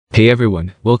Hey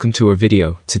everyone, welcome to our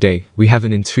video. Today, we have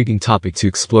an intriguing topic to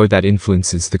explore that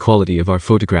influences the quality of our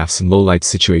photographs in low-light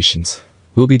situations.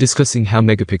 We'll be discussing how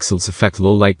megapixels affect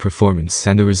low-light performance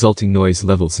and the resulting noise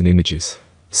levels in images.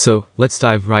 So, let's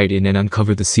dive right in and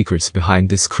uncover the secrets behind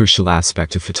this crucial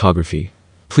aspect of photography.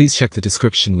 Please check the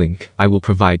description link, I will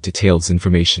provide detailed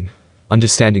information.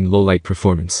 Understanding low-light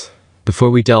performance. Before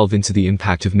we delve into the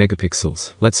impact of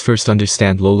megapixels, let's first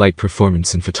understand low-light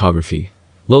performance in photography.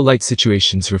 Low-light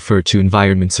situations refer to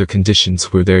environments or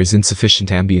conditions where there is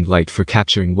insufficient ambient light for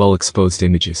capturing well-exposed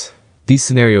images. These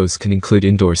scenarios can include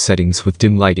indoor settings with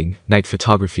dim lighting, night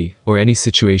photography, or any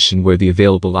situation where the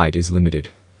available light is limited.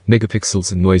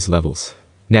 Megapixels and noise levels.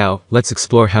 Now, let's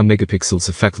explore how megapixels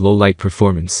affect low-light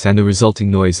performance and the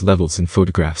resulting noise levels in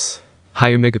photographs.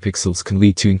 Higher megapixels can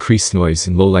lead to increased noise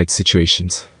in low-light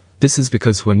situations. This is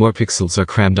because when more pixels are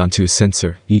crammed onto a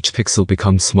sensor, each pixel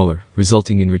becomes smaller,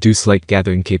 resulting in reduced light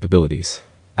gathering capabilities.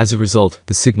 As a result,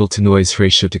 the signal-to-noise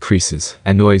ratio decreases,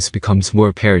 and noise becomes more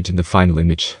apparent in the final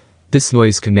image. This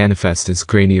noise can manifest as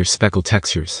grainy or speckled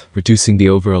textures, reducing the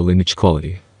overall image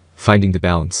quality. Finding the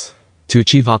balance. To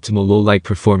achieve optimal low-light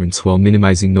performance while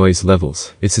minimizing noise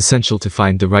levels, it's essential to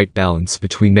find the right balance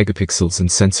between megapixels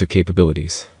and sensor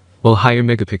capabilities. While higher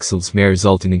megapixels may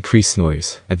result in increased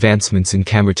noise, advancements in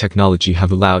camera technology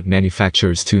have allowed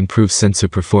manufacturers to improve sensor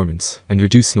performance and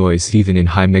reduce noise even in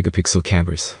high megapixel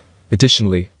cameras.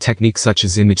 Additionally, techniques such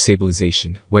as image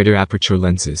stabilization, wider aperture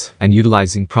lenses, and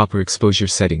utilizing proper exposure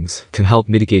settings can help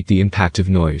mitigate the impact of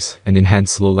noise and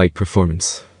enhance low-light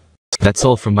performance. That's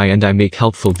all from my end. I make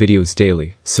helpful videos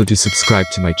daily, so do subscribe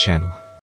to my channel.